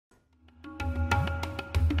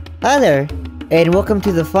Hi there, and welcome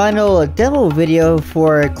to the final demo video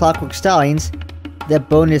for Clockwork Stallions, the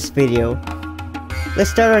bonus video.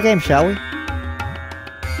 Let's start our game, shall we?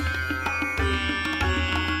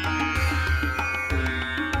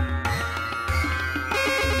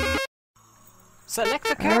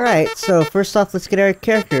 Alright, so first off, let's get our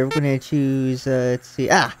character. We're gonna choose, let's see,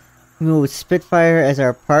 we'll go with Spitfire as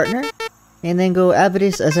our partner, and then go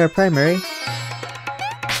Avidus as our primary.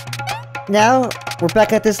 Now, we're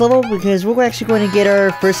back at this level because we're actually going to get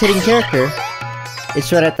our first hitting character.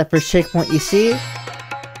 It's right at the first checkpoint you see,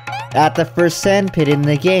 at the first sand pit in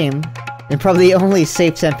the game, and probably the only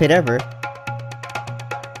safe sand pit ever.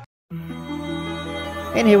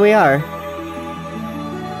 And here we are.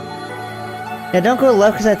 Now don't go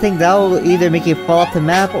left because I think that will either make you fall off the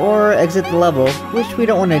map or exit the level, which we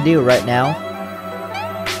don't want to do right now.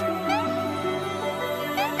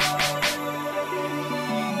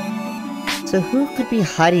 So who could be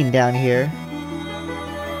hiding down here?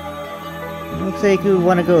 Looks like we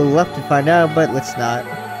want to go left to find out, but let's not.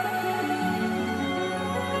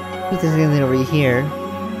 I think there's anything over here.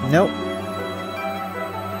 Nope.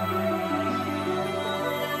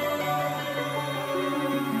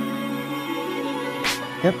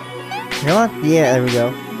 Yep. Come on. Yeah, there we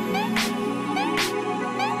go.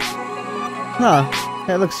 Huh.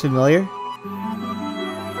 That looks familiar.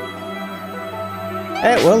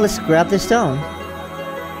 Alright, well, let's grab the stone.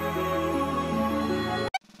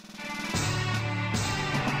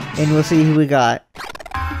 And we'll see who we got.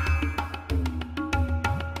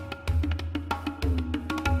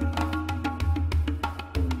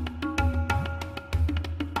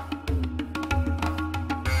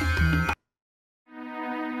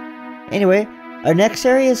 Anyway, our next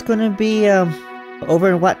area is going to be over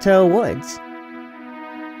in Wattail Woods.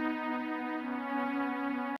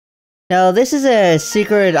 Now, this is a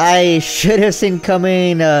secret I should have seen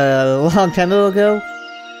coming a long time ago,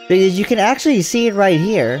 because you can actually see it right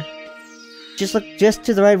here. Just look just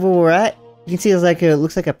to the right where we're at. You can see it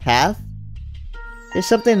looks like a path. There's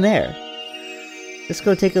something there. Let's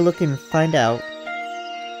go take a look and find out.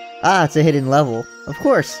 Ah, it's a hidden level. Of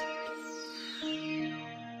course.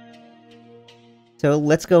 So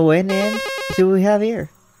let's go in and see what we have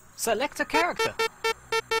here. Select a character.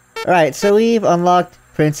 Alright, so we've unlocked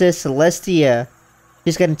Princess Celestia.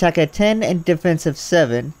 She's got an attack at 10 and defense of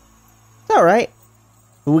 7. It's alright.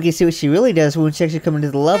 But we can see what she really does when she actually comes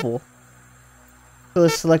into the level. So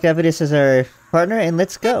let's select Avidus as our partner and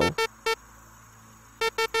let's go.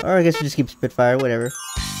 Or I guess we just keep Spitfire, whatever.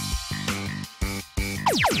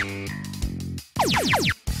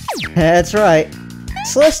 That's right.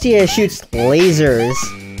 Celestia shoots lasers.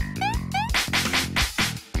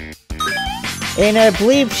 And I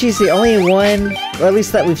believe she's the only one, or at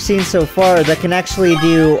least that we've seen so far, that can actually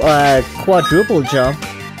do a quadruple jump.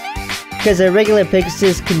 Because a regular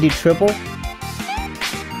Pegasus can do triple.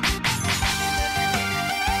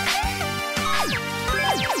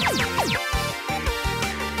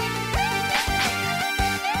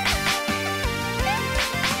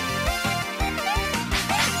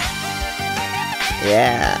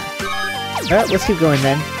 Yeah. Alright, let's keep going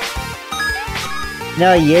then.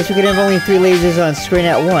 Now, yes, we can have only 3 lasers on screen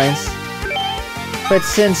at once, but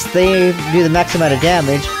since they do the max amount of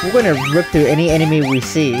damage, we're going to rip through any enemy we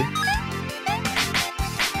see.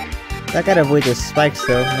 I gotta avoid those spikes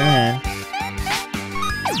though, man.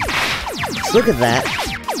 Just look at that.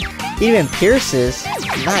 It even pierces.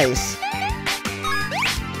 Nice.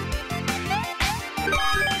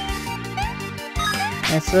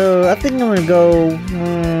 And so, I think I'm gonna go...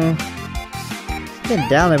 something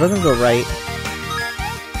down there, but I'm gonna go right.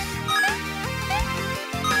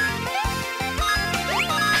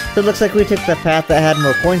 So it looks like we took the path that had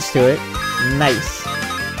more points to it. Nice.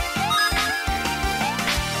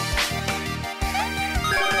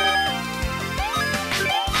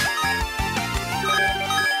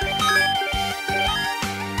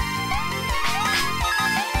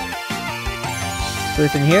 So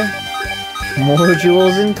what's in here? More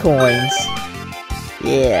jewels and coins.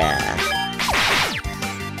 Yeah.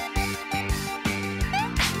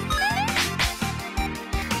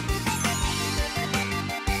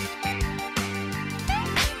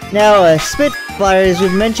 Now, Spitfires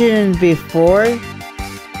we've mentioned before.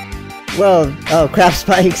 Well, oh, crap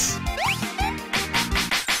spikes.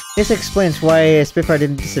 This explains why Spitfire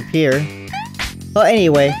didn't disappear. Well,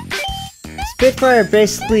 anyway. Spitfire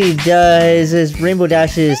basically does his Rainbow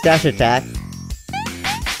Dash's dash attack.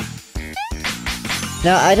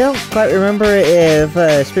 Now, I don't quite remember if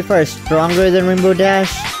Spitfire is stronger than Rainbow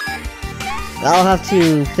Dash. I'll have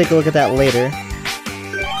to take a look at that later.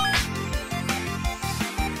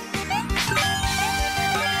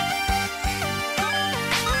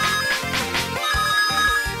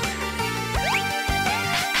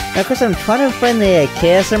 Now, of course, I'm trying to find the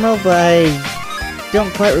Chaos Emerald, but I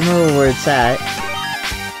don't quite remember where it's at.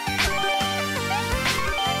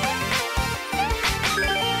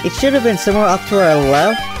 It should have been somewhere up to our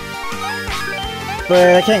left,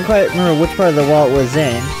 but I can't quite remember which part of the wall it was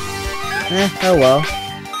in. Oh well.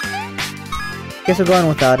 Guess we're going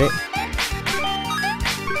without it.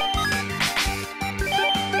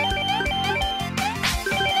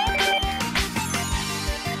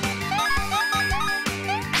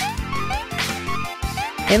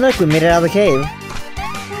 And look, we made it out of the cave.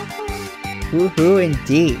 Woohoo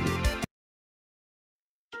indeed.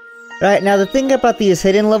 Right, now the thing about these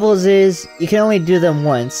hidden levels is, you can only do them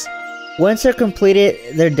once. Once they're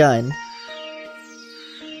completed, they're done.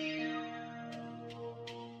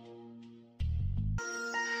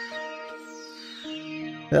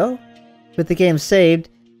 So, with the game saved,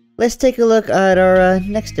 let's take a look at our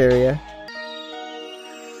next area.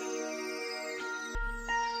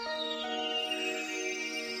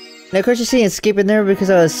 Now, of course, you see escape in there because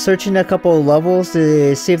I was searching a couple of levels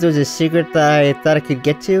to see if there was a secret that I thought I could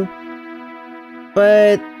get to.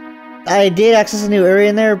 But I did access a new area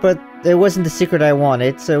in there, but it wasn't the secret I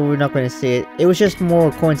wanted, so we're not going to see it. It was just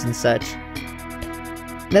more coins and such.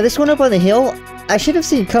 Now, this one up on the hill, I should have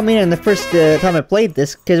seen coming in the first time I played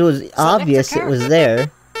this, because it was obvious it was there.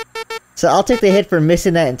 So I'll take the hit for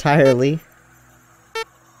missing that entirely.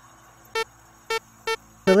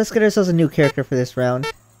 So let's get ourselves a new character for this round.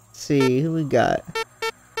 Let's see, who we got?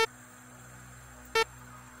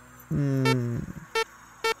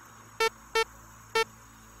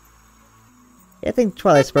 Yeah, I think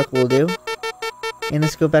Twilight Sparkle will do. And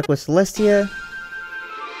let's go back with Celestia.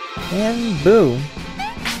 And boom.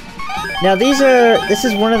 Now this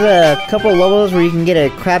is one of the couple levels where you can get a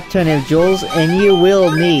crap ton of jewels, and you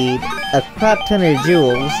will need a crap ton of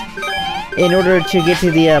jewels in order to get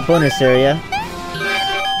to the bonus area.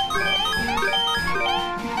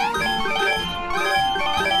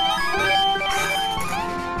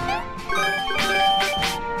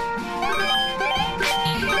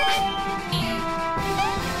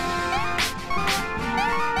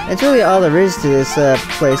 That's really all there is to this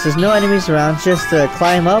place. There's no enemies around, just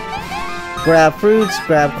climb up, grab fruits,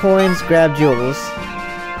 grab coins, grab jewels.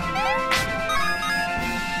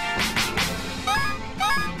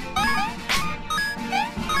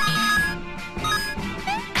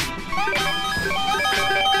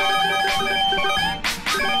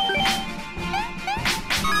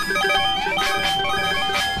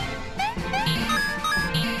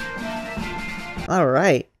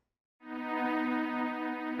 Alright.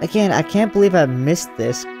 Again, I can't believe I missed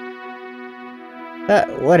this.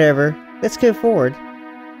 Whatever. Let's go forward.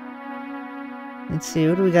 Let's see,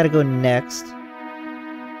 where do we gotta go next?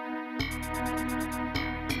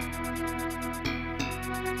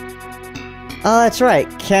 Oh, that's right,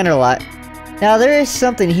 Candlelight. Now, there is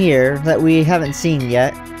something here that we haven't seen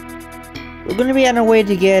yet. We're gonna be on our way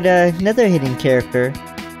to get another hidden character.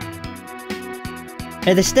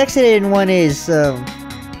 And this next hidden one is,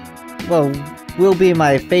 well, will be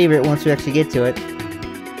my favorite once we actually get to it.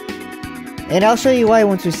 And I'll show you why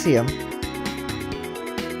once we see him.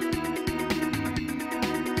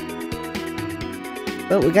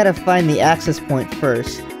 But we gotta find the access point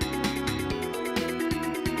first.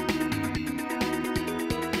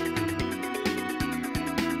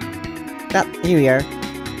 Ah, here we are.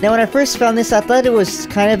 Now when I first found this, I thought it was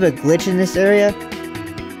kind of a glitch in this area.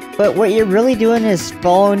 But what you're really doing is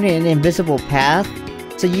following an invisible path.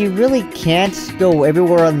 So you really can't go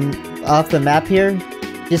everywhere off the map here.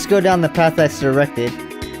 Just go down the path that's directed.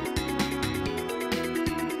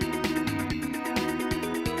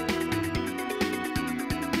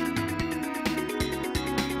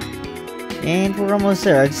 And we're almost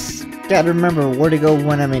there. I just gotta remember where to go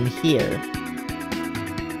when I'm in here.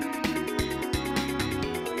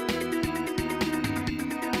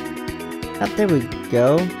 Oh, there we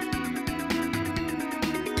go.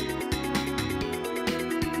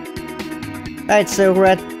 Alright, so we're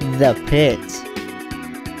at the pit.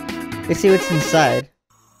 Let's see what's inside.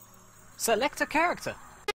 Select a character.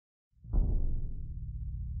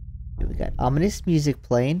 We got ominous music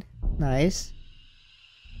playing. Nice.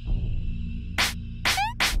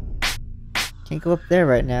 Can't go up there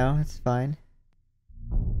right now. That's fine.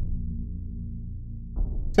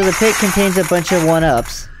 So the pit contains a bunch of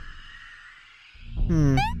one-ups.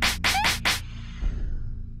 You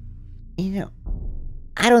know,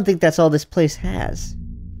 I don't think that's all this place has.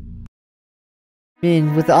 I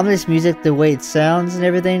mean, with the ominous music, the way it sounds and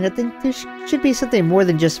everything, I think there should be something more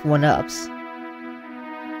than just one-ups.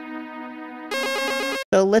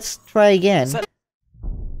 So let's try again.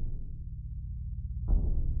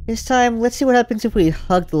 This time, let's see what happens if we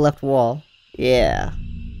hug the left wall. Yeah.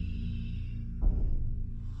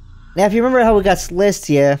 Now, if you remember how we got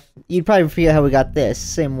Celestia, you'd probably forget how we got this.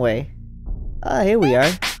 Same way. Ah, here we are.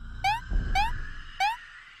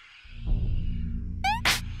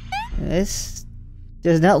 This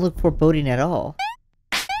does not look foreboding at all.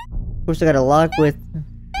 Of course, I got a lock with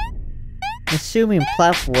assuming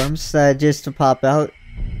platforms just to pop out.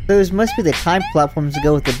 Those must be the time platforms to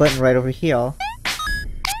go with the button right over here.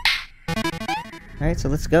 Alright, so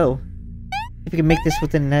let's go. If we can make this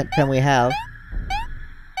within that time we have.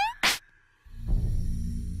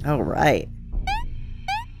 Alright.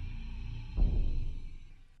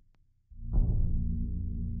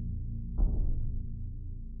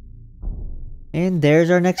 And there's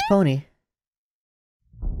our next pony.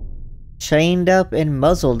 Chained up and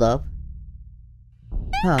muzzled up.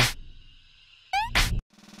 Huh.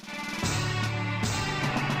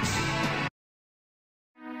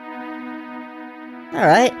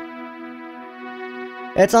 Alright.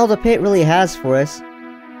 That's all the pit really has for us.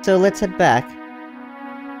 So let's head back.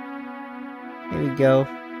 Here we go.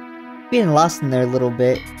 Getting lost in there a little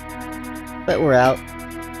bit. But we're out.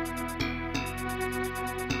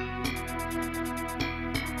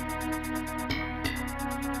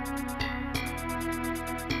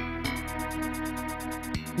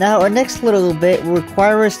 Now, our next little bit will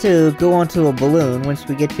require us to go onto a balloon once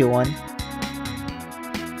we get to one.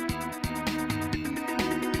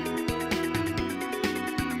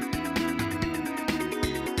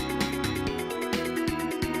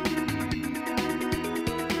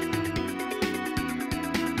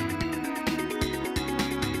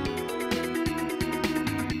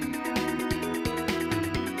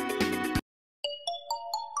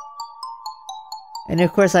 And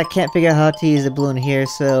of course I can't figure out how to use the balloon here,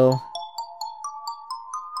 so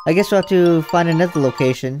I guess we'll have to find another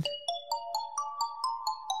location.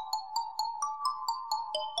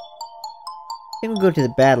 I think we'll go to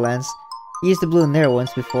the Badlands. Used the balloon there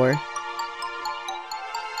once before.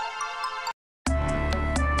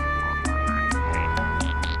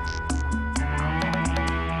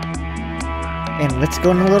 And let's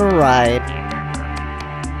go on a little ride.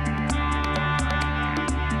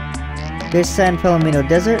 There's San Palomino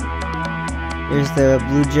Desert. There's the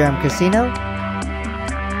Blue Gem Casino.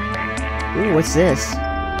 Ooh, what's this? There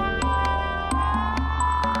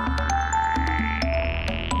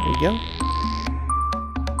we go.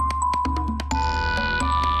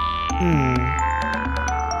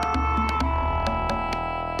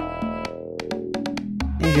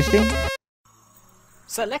 Interesting.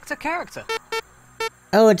 Select a character.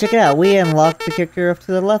 Oh, and check it out. We unlocked the character up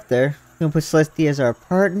to the left there. We're gonna put Celestia as our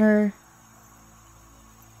partner.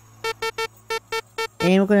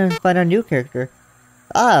 And we're gonna find our new character.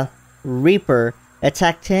 Ah! Reaper.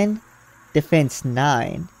 Attack 10, Defense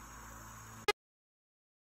 9.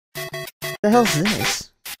 The hell's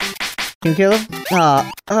this? Can we kill him?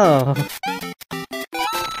 Ah, oh.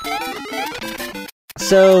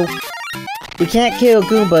 So, we can't kill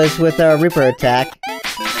Goombas with our Reaper attack.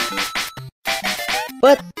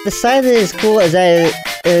 But the side of it is cool is that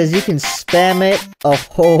you can spam it a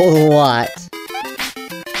whole lot.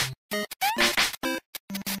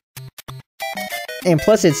 And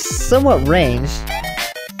plus it's somewhat ranged.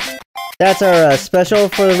 That's our special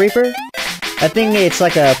for the Reaper. I think it's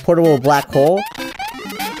like a portable black hole.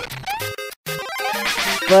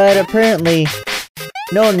 But apparently,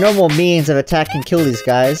 no normal means of attack can kill these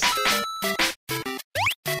guys.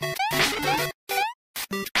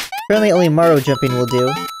 Apparently only Mario jumping will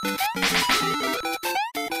do.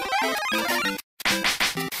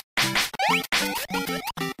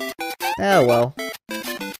 Oh well.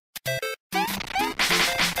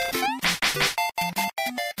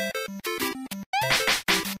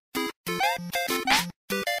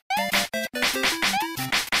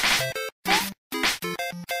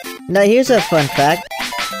 Now here's a fun fact.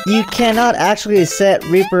 You cannot actually set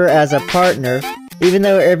Reaper as a partner, even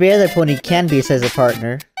though every other pony can be set as a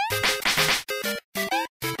partner.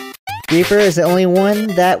 Reaper is the only one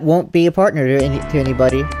that won't be a partner to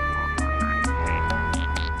anybody.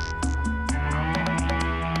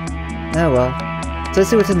 Oh well. So let's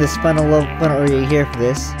see what's in this funnel area here for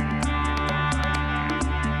this.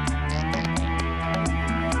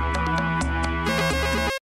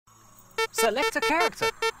 Select a character.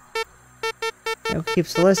 Nope, keep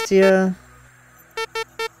Celestia.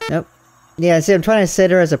 Nope. Yeah, see, I'm trying to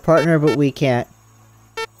set her as a partner, but we can't.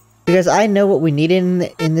 Because I know what we need in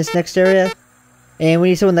this next area. And we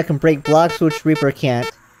need someone that can break blocks, which Reaper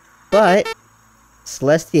can't. But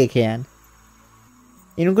Celestia can.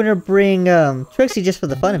 And I'm gonna bring Trixie just for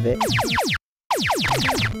the fun of it.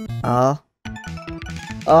 Aw.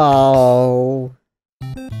 Oh.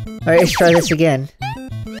 Alright, let's try this again.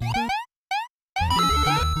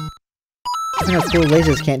 I know cool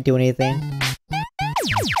lasers can't do anything.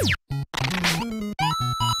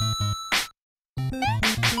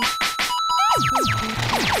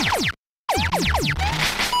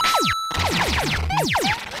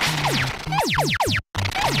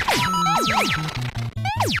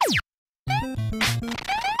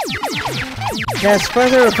 Now, as far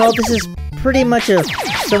as I recall, this is pretty much a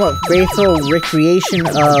somewhat faithful recreation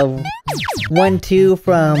of 1-2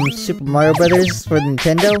 from Super Mario Bros. For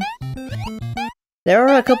Nintendo. There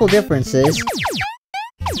are a couple differences,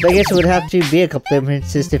 but I guess it would have to be a couple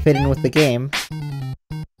differences to fit in with the game.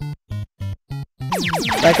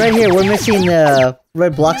 Like right here, we're missing the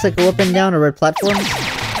red blocks that go up and down, or red platforms.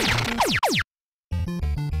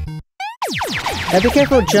 Now be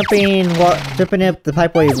careful jumping up the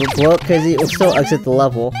pipe while you blow it, because it will still exit the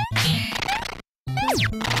level.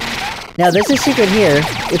 Now there's a secret here,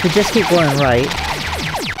 if you just keep going right.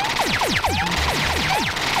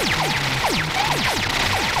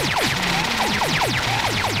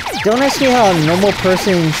 Don't ask me how a normal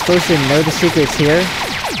person is supposed to know the secrets here.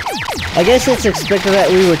 I guess it's expected that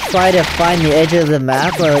we would try to find the edge of the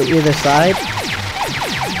map on either side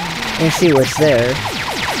and see what's there.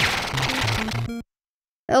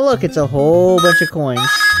 Oh look, it's a whole bunch of coins.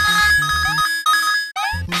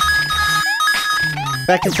 In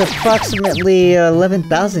fact, it's approximately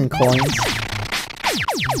 11,000 coins.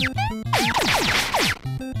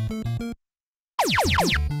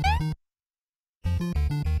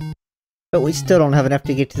 But we still don't have enough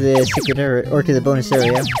to get to the secret area, or to the bonus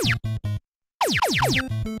area.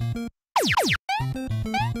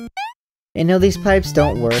 And no, these pipes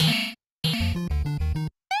don't work.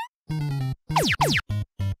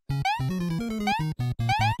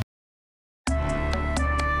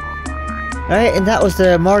 Alright, and that was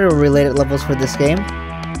the Mario-related levels for this game.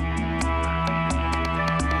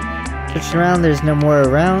 Switch around, there's no more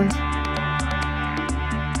around.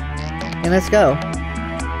 And let's go.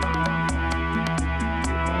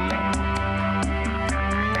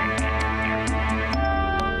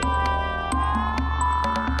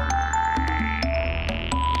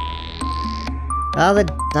 Ah, the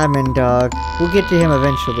Diamond Dog. We'll get to him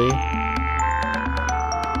eventually.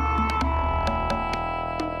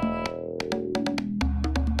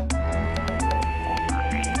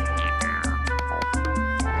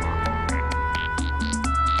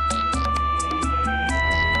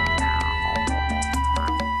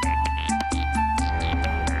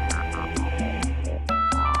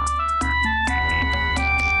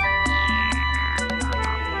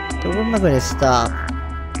 So where am I going to stop?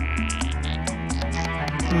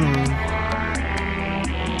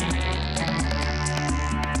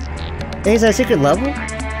 Hey, is that a secret level?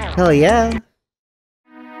 Hell yeah.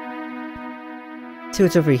 See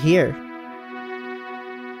what's over here.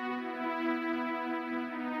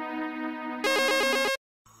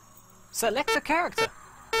 Select a character.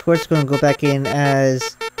 Of course, going to go back in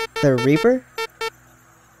as the Reaper.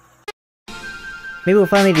 Maybe we'll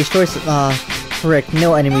finally destroy some. Frick,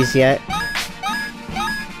 no enemies yet.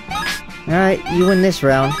 Alright, you win this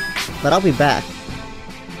round, but I'll be back.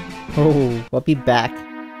 Oh, I'll be back.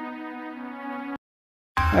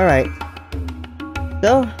 Alright.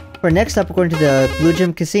 So, for next up, we're going to the Blue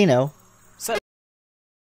Gem Casino.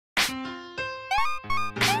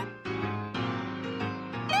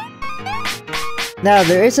 Now,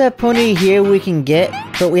 there is a pony here we can get,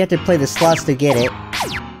 but we have to play the slots to get it.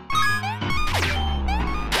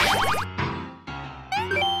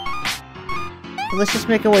 So let's just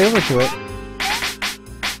make our way over to it.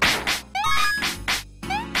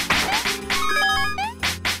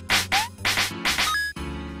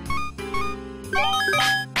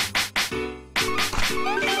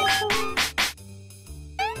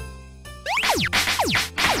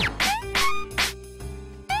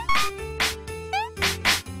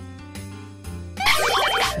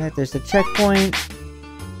 Alright, there's the checkpoint.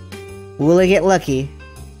 Will I get lucky?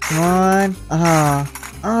 Come on.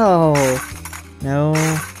 Oh. No.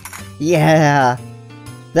 Yeah.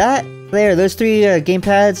 That there, those three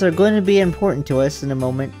gamepads are going to be important to us in a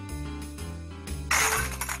moment.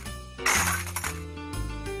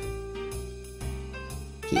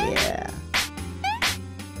 Yeah.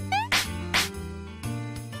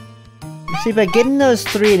 See, by getting those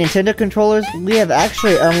three Nintendo controllers, we have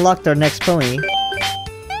actually unlocked our next pony.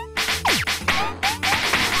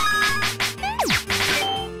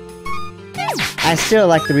 I still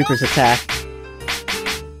like the Reaper's attack.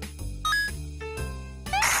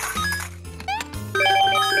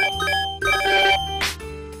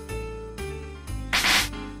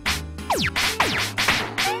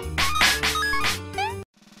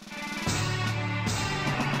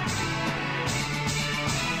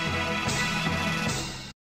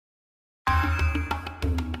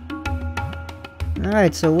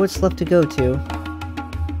 Alright, so what's left to go to?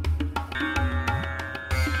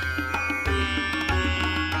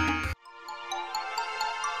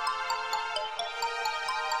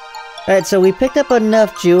 Alright, so we picked up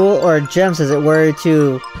enough jewel, or gems as it were,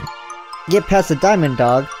 to get past the diamond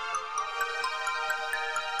dog.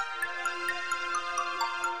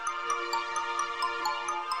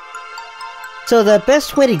 So the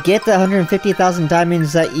best way to get the 150,000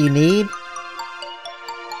 diamonds that you need,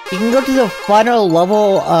 you can go to the final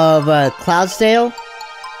level of Cloudsdale,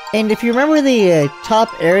 and if you remember the top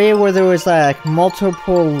area where there was like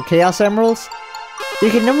multiple Chaos Emeralds, you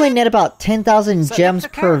can normally net about 10,000 gems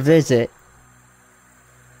per visit.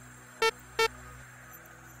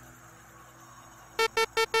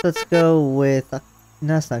 Let's go with... no,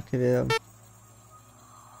 that's not active.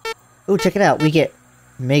 Oh, check it out. We get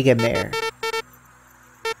Mega Mare.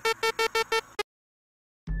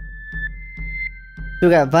 So we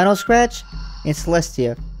got Vinyl Scratch and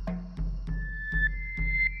Celestia.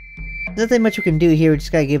 There's nothing much we can do here. We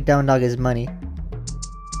just gotta give Down Dog his money.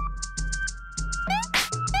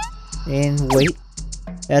 And wait,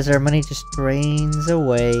 as our money just drains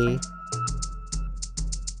away.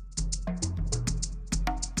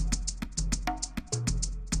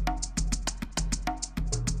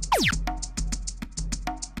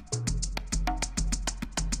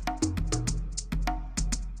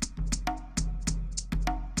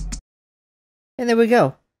 And there we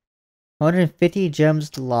go. 150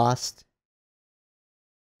 gems lost.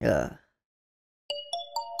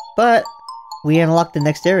 But we unlocked the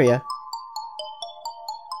next area.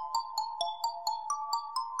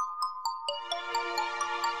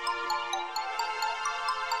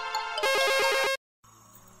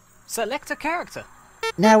 Select a character.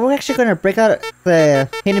 Now we're actually going to break out the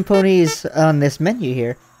hidden ponies on this menu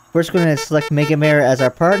here. First, we're going to select Mega Mare as our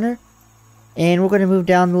partner, and we're going to move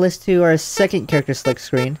down the list to our second character select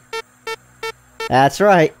screen. That's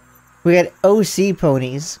right, we got OC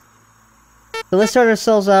ponies. So let's start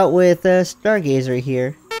ourselves out with Stargazer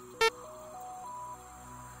here.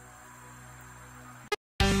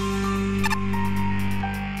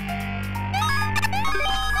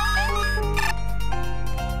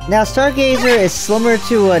 Now, Stargazer is similar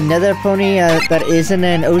to another pony that isn't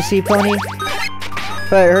an OC pony,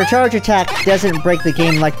 but her charge attack doesn't break the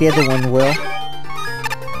game like the other one will.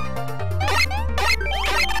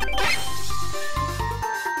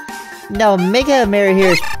 Now, Mega Mare here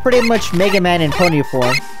is pretty much Mega Man in pony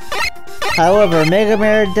form. However, Mega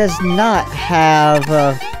Mare does not have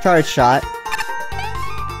a charge shot.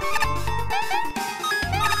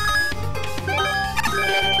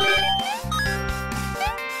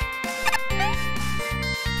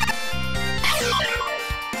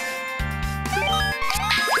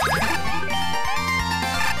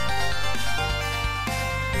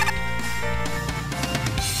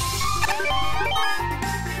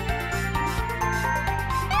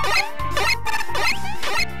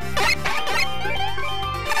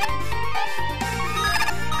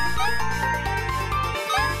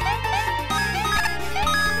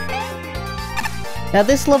 Now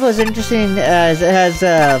this level is interesting as it has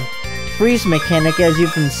a freeze mechanic, as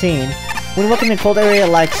you've been seeing. When walking in a cold area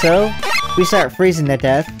like so, we start freezing to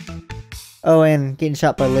death. Oh, and getting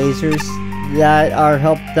shot by lasers that are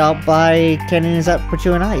helped out by cannons that put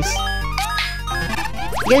you in ice.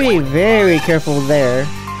 You gotta be very careful there.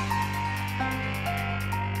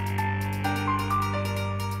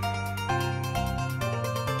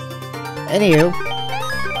 Anywho,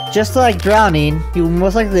 just like drowning, you will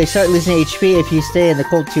most likely start losing HP if you stay in the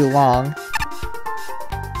cold too long.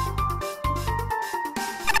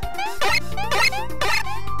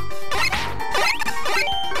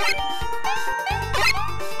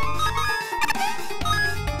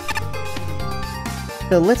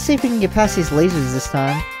 So let's see if we can get past these lasers this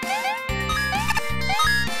time.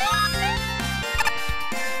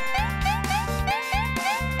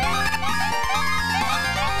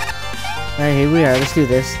 Alright, here we are, let's do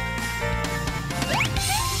this.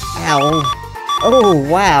 Ow. Oh,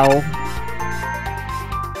 wow.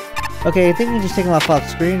 Okay, I think we can just take him off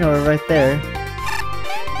screen or right there.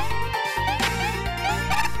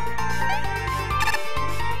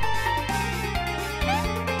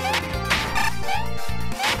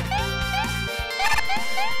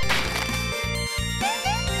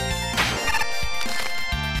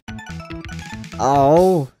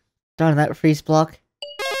 Oh, darn that freeze block.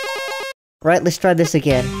 Right, let's try this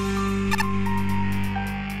again.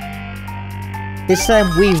 This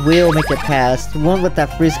time we will make it past. We won't let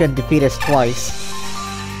that freeze gun defeat us twice.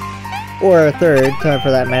 Or a third time for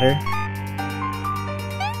that matter.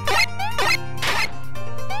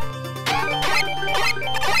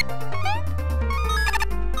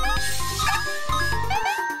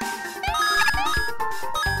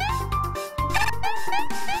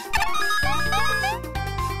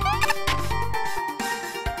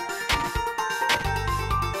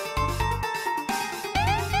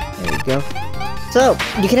 go. So,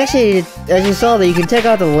 you can actually, as you saw, that you can take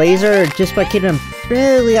out the laser just by keeping them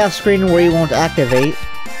fairly off screen where you won't activate.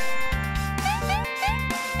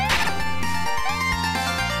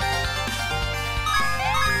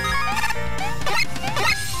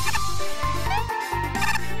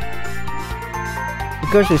 Of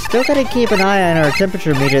course, we still gotta keep an eye on our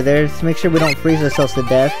temperature meter there to make sure we don't freeze ourselves to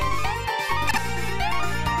death.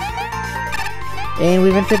 And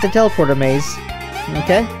we've entered the teleporter maze.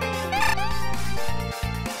 Okay.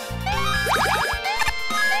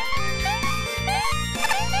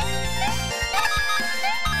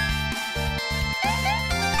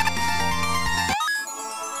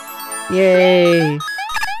 Yay!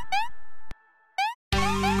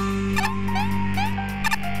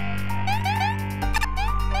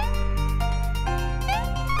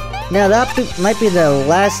 Now that might be the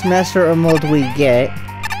last Master Emerald we get.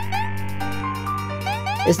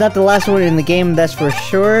 It's not the last one in the game, that's for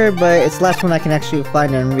sure, but it's the last one I can actually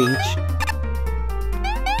find and reach.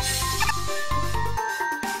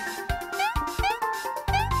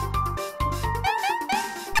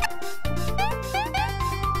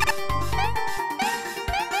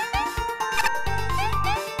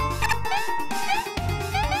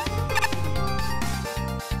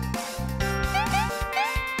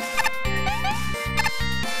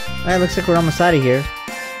 Alright, looks like we're almost out of here.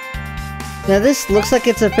 Now this looks like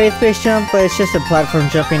it's a faith-based jump, but it's just a platform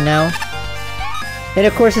jumping now. And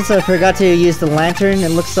of course, since I forgot to use the lantern,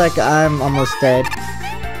 it looks like I'm almost dead.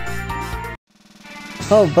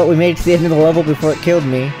 Oh, but we made it to the end of the level before it killed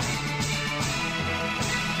me.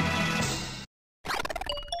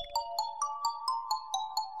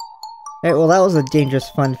 Alright, well that was a dangerous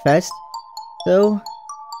fun fest. So,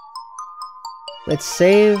 let's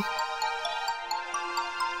save.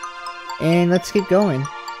 And let's keep going.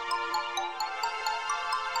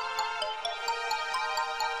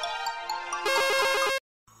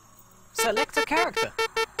 Select a character.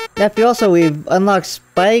 Now, if you also, we've unlocked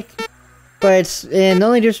Spike, but it's, and the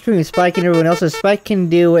only difference between Spike and everyone else is Spike can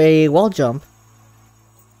do a wall jump.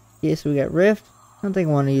 Yeah, so we got Rift. I don't think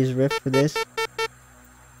I want to use Rift for this.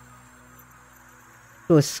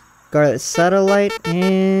 Do a Scarlet Satellite,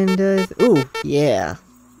 and, ooh, yeah.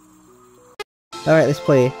 Alright, let's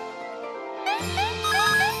play.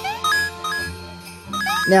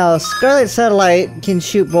 Now, Scarlet Satellite can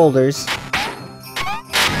shoot boulders.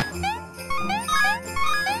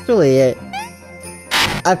 That's really it.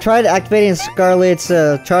 I've tried activating Scarlet's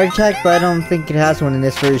charge attack, but I don't think it has one in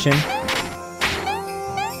this version.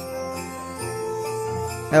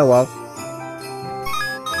 Oh well.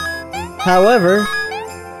 However,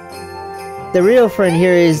 the real friend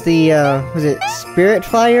here is the, was it Spirit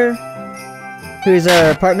Fire? Who's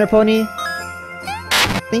our partner pony?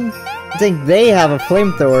 I think they have a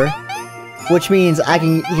flamethrower, which means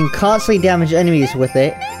you can constantly damage enemies with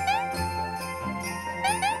it.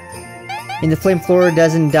 And the flamethrower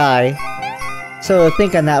doesn't die. So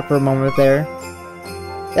think on that for a moment there.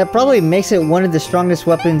 That probably makes it one of the strongest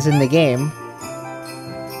weapons in the game.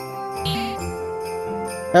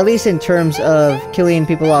 Or at least in terms of killing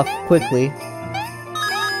people off quickly.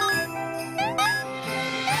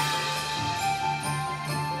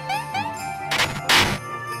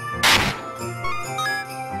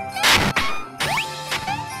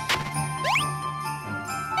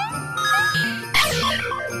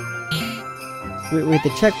 With the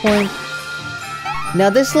checkpoint. Now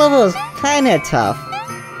this level is kinda tough.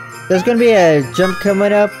 There's gonna be a jump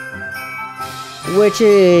coming up, which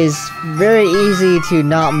is very easy to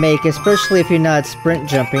not make, especially if you're not sprint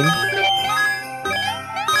jumping.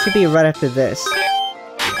 Should be right after this.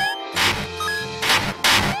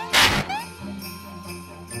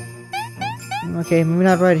 Okay, maybe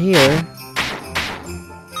not right here.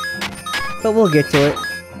 But we'll get to it.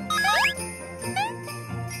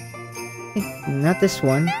 Not this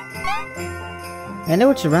one. I know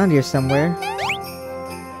it's around here somewhere.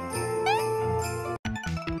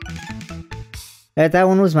 That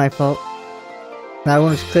one was my fault. That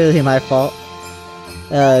one was clearly my fault.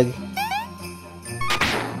 Ugh.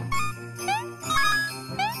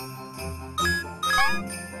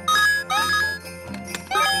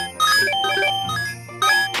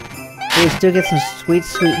 We still get some sweet,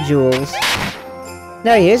 sweet jewels.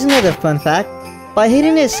 Now here's another fun fact. By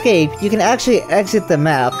hitting escape, you can actually exit the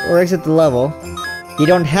map, or exit the level. You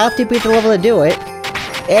don't have to beat the level to do it.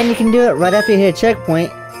 And you can do it right after you hit a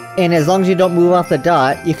checkpoint, and as long as you don't move off the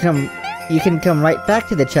dot, you can come right back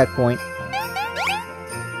to the checkpoint.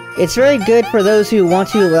 It's very good for those who want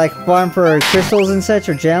to, like, farm for crystals and such,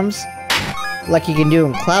 or gems, like you can do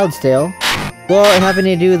in Cloudsdale, while having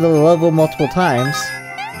to do the level multiple times.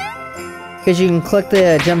 because you can collect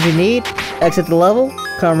the gems you need, exit the level,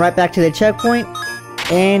 come right back to the checkpoint,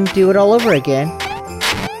 and do it all over again.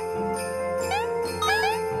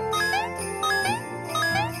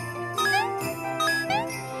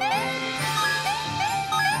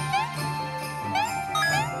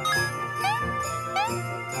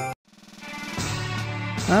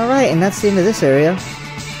 Alright, and that's the end of this area.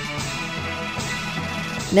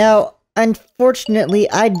 Now, unfortunately,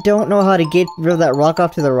 I don't know how to get rid of that rock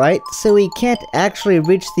off to the right, so we can't actually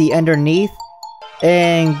reach the underneath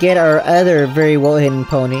and get our other very well hidden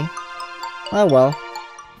pony. Oh well.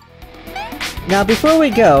 Now, before we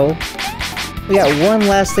go, we got one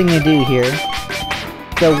last thing to do here.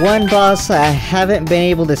 The one boss I haven't been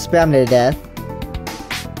able to spam to death.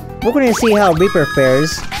 We're going to see how Reaper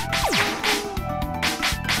fares.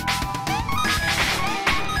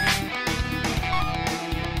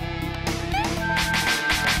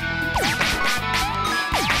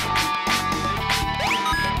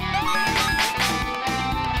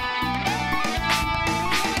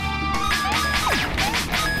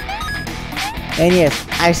 And yes,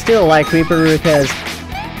 I still like Reaper because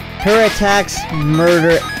her attacks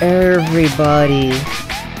murder everybody.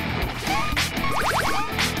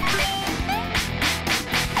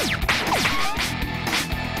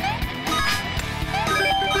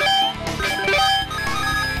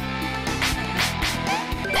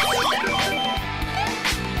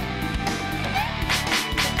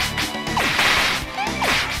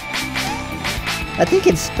 I think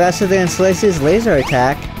it's faster than Slice's laser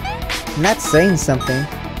attack. And that's saying something.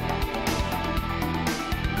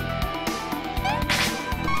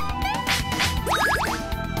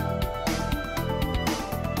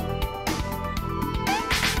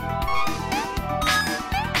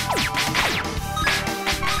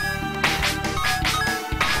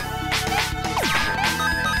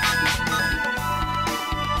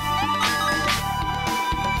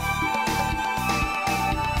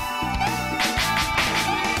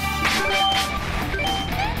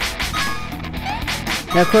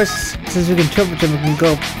 Now, of course, since we can triple jump, we can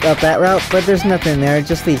go up that route, but there's nothing there, it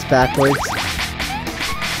just leads backwards.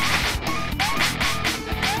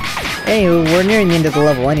 Anyway, we're nearing the end of the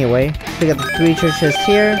level anyway. We got the 3 churches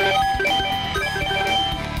here.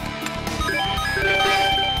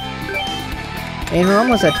 And we're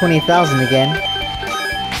almost at 20,000 again.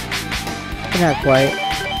 But not quite.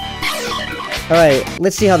 Alright,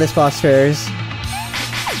 let's see how this boss fares.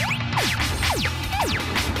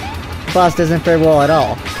 Boss doesn't fare well at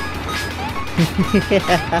all.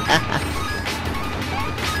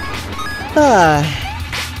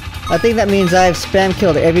 I think that means I've spam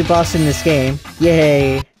killed every boss in this game.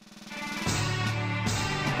 Yay!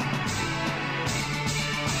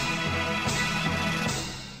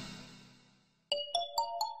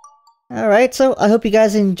 Alright, so I hope you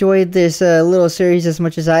guys enjoyed this little series as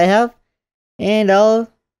much as I have. And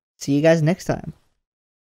I'll see you guys next time.